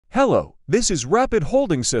Hello, this is Rapid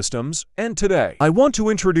Holding Systems, and today I want to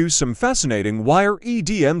introduce some fascinating WIRE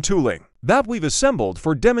EDM tooling that we've assembled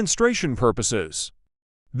for demonstration purposes.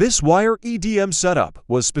 This WIRE EDM setup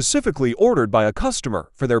was specifically ordered by a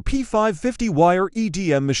customer for their P550 WIRE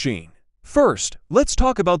EDM machine. First, let's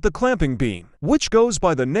talk about the clamping beam, which goes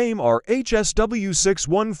by the name RHS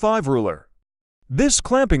W615 ruler. This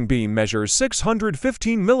clamping beam measures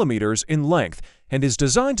 615 mm in length and is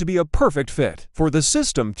designed to be a perfect fit for the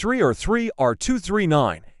System 3 or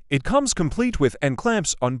 3R239. It comes complete with end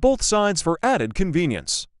clamps on both sides for added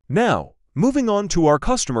convenience. Now, moving on to our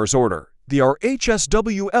customer's order, the RHS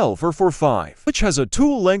WL445, which has a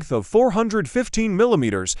tool length of 415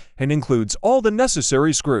 mm and includes all the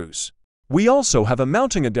necessary screws. We also have a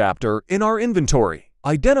mounting adapter in our inventory,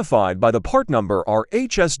 identified by the part number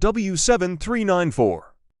RHSW7394.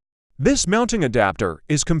 This mounting adapter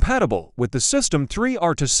is compatible with the System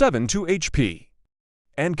 3R272HP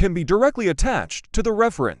and can be directly attached to the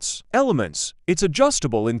reference elements. It's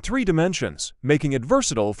adjustable in 3 dimensions, making it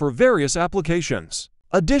versatile for various applications.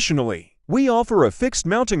 Additionally, we offer a fixed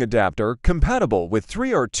mounting adapter compatible with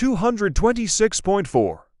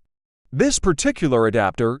 3R226.4. This particular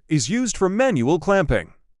adapter is used for manual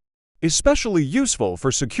clamping, especially useful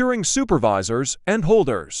for securing supervisors and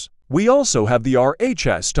holders. We also have the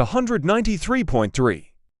RHS to 193.3,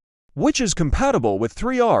 which is compatible with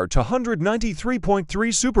 3R to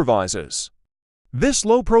 193.3 supervises. This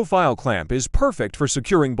low-profile clamp is perfect for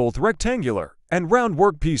securing both rectangular and round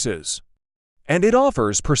workpieces, and it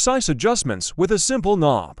offers precise adjustments with a simple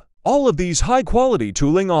knob. All of these high-quality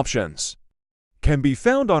tooling options can be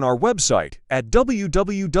found on our website at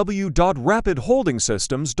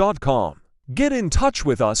www.rapidholdingsystems.com. Get in touch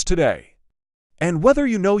with us today. And whether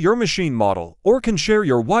you know your machine model or can share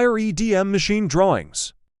your WIRE EDM machine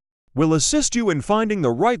drawings, we'll assist you in finding the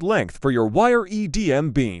right length for your WIRE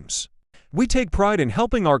EDM beams. We take pride in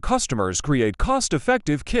helping our customers create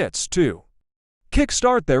cost-effective kits to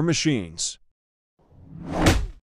kickstart their machines.